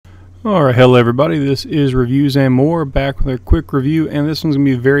Alright, hello everybody, this is Reviews and More, back with a quick review, and this one's going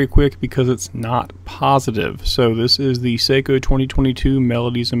to be very quick because it's not positive. So this is the Seiko 2022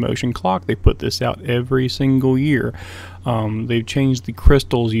 Melodies in Motion clock. They put this out every single year. They've changed the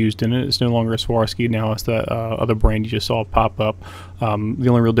crystals used in it. It's no longer a Swarovski, now it's that other brand you just saw pop up. The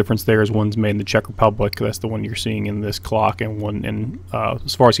only real difference there is one's made in the Czech Republic, that's the one you're seeing in this clock, and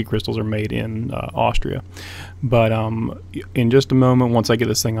Swarovski crystals are made in Austria. But in just a moment, once I get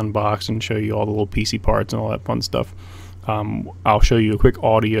this thing unboxed and show you all the little PC parts and all that fun stuff, I'll show you a quick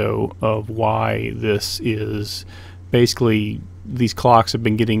audio of why this is basically, these clocks have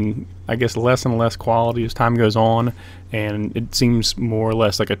been getting, I guess, less and less quality as time goes on, and it seems more or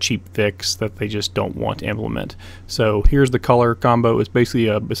less like a cheap fix that they just don't want to implement. So here's the color combo. It's basically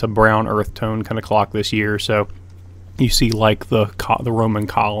it's a brown earth tone kind of clock this year, so you see like the Roman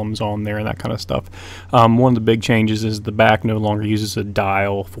columns on there and that kind of stuff. One of the big changes is the back no longer uses a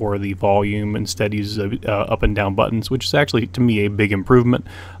dial for the volume, instead uses up and down buttons, which is actually, to me, a big improvement,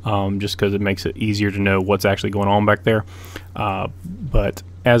 just because it makes it easier to know what's actually going on back there. But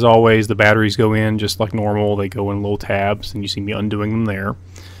as always, the batteries go in just like normal. They go in little tabs, and you see me undoing them there.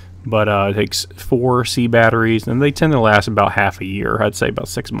 But it takes 4 C batteries, and they tend to last about half a year. I'd say about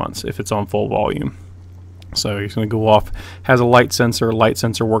 6 months if it's on full volume. So it's going to go off. Has a light sensor. Light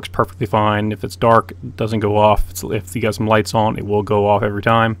sensor works perfectly fine. If it's dark, it doesn't go off. If you got some lights on, it will go off every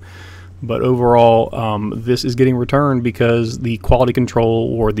time. But overall, this is getting returned because the quality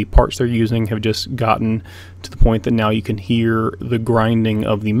control or the parts they're using have just gotten to the point that now you can hear the grinding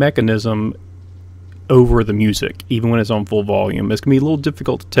of the mechanism over the music, even when it's on full volume. It's going to be a little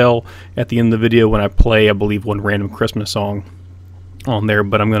difficult to tell at the end of the video when I play, I believe, one random Christmas song on there,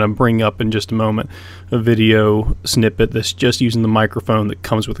 but I'm going to bring up in just a moment a video snippet that's just using the microphone that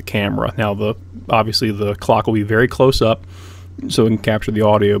comes with the camera. Now, obviously the clock will be very close up so it can capture the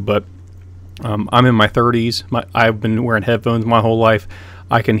audio, but I'm in my 30s. I've been wearing headphones my whole life.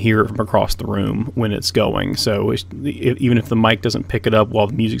 I can hear it from across the room when it's going. So even if the mic doesn't pick it up while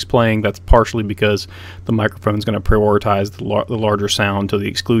the music's playing, that's partially because the microphone's going to prioritize the larger sound to the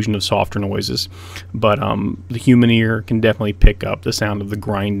exclusion of softer noises. But the human ear can definitely pick up the sound of the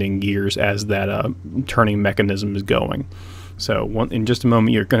grinding gears as that turning mechanism is going. So in just a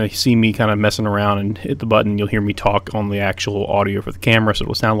moment, you're going to see me kind of messing around and hit the button. You'll hear me talk on the actual audio for the camera, so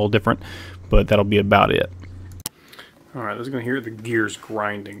it'll sound a little different, but that'll be about it. Alright, I was going to hear the gears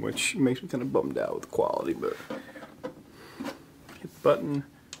grinding, which makes me kind of bummed out with the quality, but hit the button.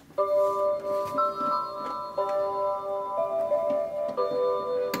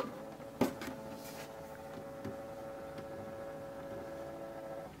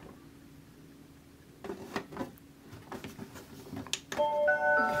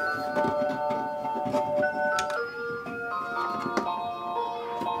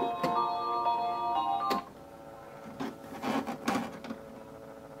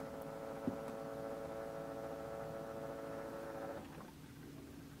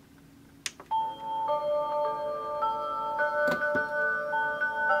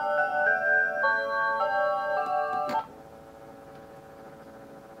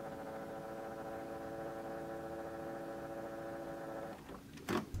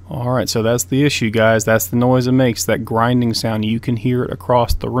 Alright, so that's the issue, guys. That's the noise it makes, that grinding sound. You can hear it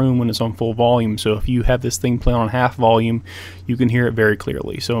across the room when it's on full volume. So if you have this thing playing on half volume, you can hear it very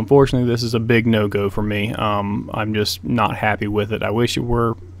clearly. So unfortunately, this is a big no-go for me. I'm just not happy with it. I wish it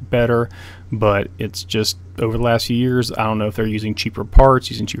were better, but it's just, over the last few years, I don't know if they're using cheaper parts,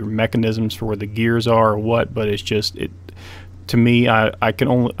 using cheaper mechanisms for where the gears are or what, but it's just, to me, I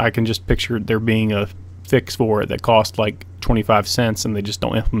can just picture there being a fix for it that costs like 25 cents, and they just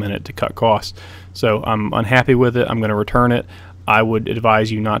don't implement it to cut costs. So I'm unhappy with it. I'm going to return it. I would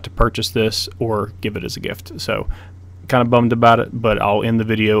advise you not to purchase this or give it as a gift. So kind of bummed about it, but I'll end the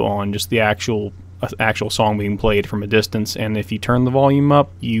video on just the actual song being played from a distance, and if you turn the volume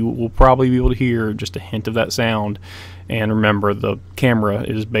up, you will probably be able to hear just a hint of that sound. And remember, the camera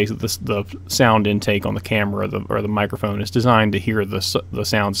is basically the sound intake on the camera, or the microphone is designed to hear the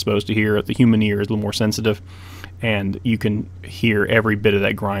sound it's supposed to hear. The human ear is a little more sensitive, and you can hear every bit of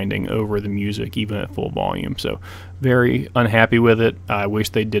that grinding over the music, even at full volume. So very unhappy with it. I wish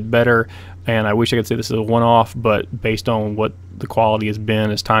they did better, and I wish I could say this is a one-off, but based on what the quality has been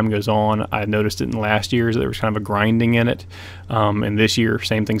as time goes on, I noticed it in last year's, there was kind of a grinding in it, and this year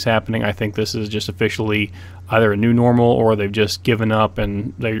same thing's happening. I think this is just officially either a new normal, or they've just given up,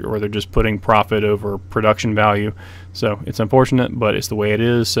 and they're just putting profit over production value. So it's unfortunate, but it's the way it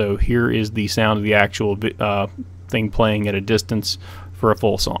is. So here is the sound of the actual thing playing at a distance for a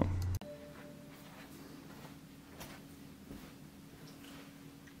full song.